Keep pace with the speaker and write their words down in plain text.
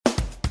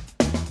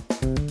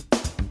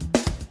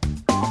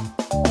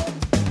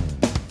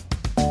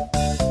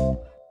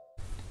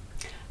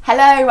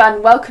Hello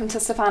and welcome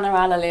to Savannah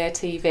Alalia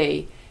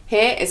TV.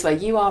 Here is where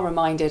you are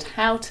reminded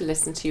how to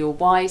listen to your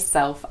wise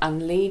self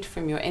and lead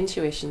from your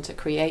intuition to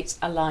create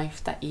a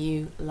life that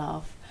you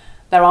love.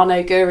 There are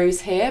no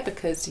gurus here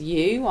because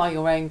you are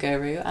your own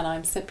guru, and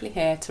I'm simply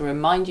here to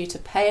remind you to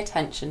pay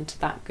attention to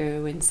that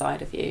guru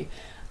inside of you.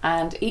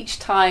 And each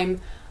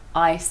time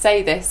I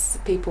say this,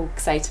 people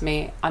say to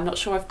me, I'm not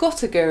sure I've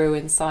got a guru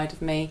inside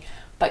of me,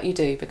 but you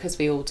do, because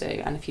we all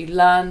do. And if you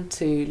learn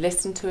to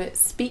listen to it,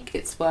 speak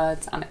its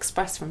words and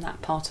express from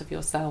that part of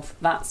yourself,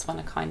 that's when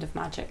a kind of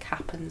magic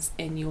happens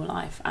in your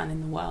life and in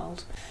the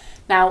world.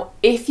 Now,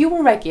 if you're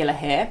a regular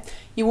here,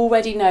 you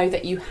already know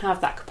that you have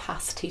that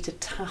capacity to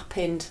tap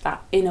into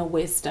that inner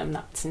wisdom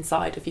that's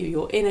inside of you,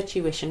 your inner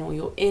tuition or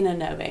your inner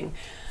knowing.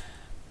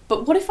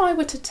 But what if I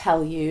were to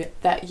tell you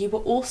that you were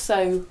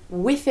also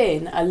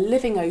within a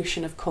living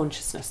ocean of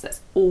consciousness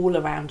that's all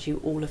around you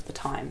all of the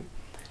time?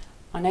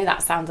 I know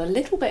that sounds a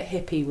little bit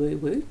hippie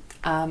woo-woo,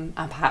 and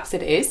perhaps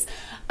it is,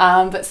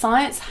 but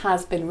science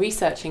has been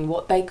researching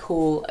what they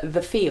call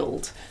the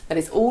field that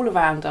is all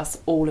around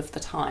us all of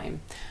the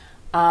time.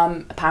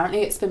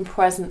 Apparently it's been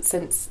present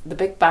since the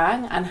Big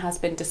Bang and has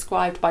been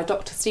described by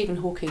Dr. Stephen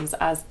Hawking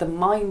as the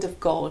mind of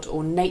God,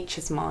 or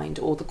nature's mind,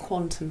 or the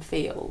quantum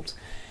field.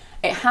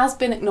 It has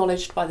been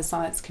acknowledged by the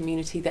science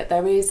community that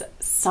there is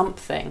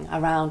something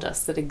around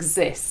us that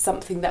exists,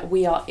 something that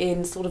we are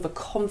in sort of a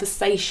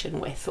conversation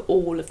with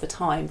all of the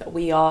time, that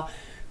we are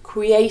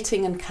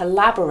creating and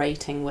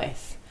collaborating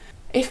with.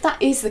 If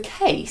that is the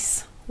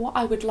case, what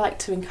I would like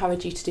to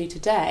encourage you to do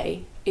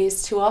today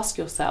is to ask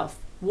yourself,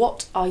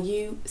 what are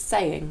you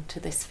saying to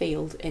this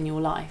field in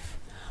your life?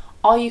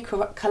 Are you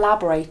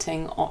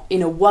collaborating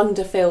in a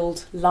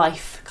wonder-filled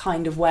life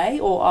kind of way,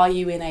 or are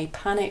you in a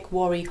panic,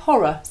 worry,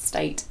 horror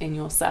state in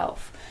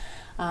yourself?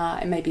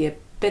 It may be a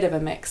bit of a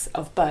mix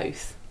of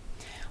both.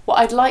 What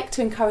I'd like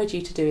to encourage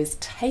you to do is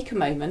take a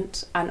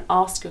moment and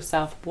ask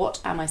yourself,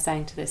 what am I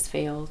saying to this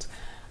field?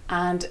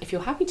 And if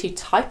you're happy to,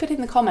 type it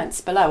in the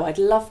comments below. I'd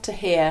love to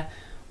hear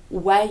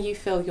where you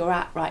feel you're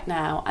at right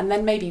now, and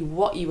then maybe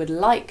what you would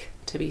like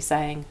to be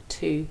saying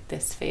to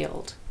this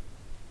field.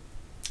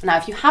 Now,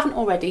 if you haven't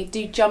already,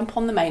 do jump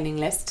on the mailing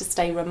list to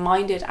stay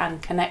reminded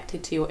and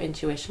connected to your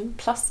intuition,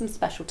 plus some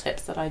special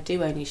tips that I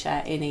do only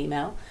share in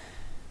email.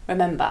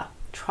 Remember,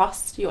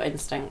 trust your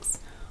instincts,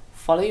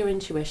 follow your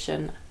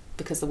intuition,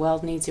 because the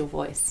world needs your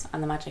voice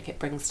and the magic it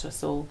brings to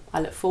us all. I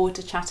look forward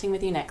to chatting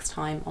with you next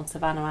time on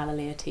Savannah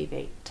Alalia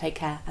TV. Take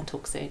care and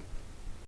talk soon.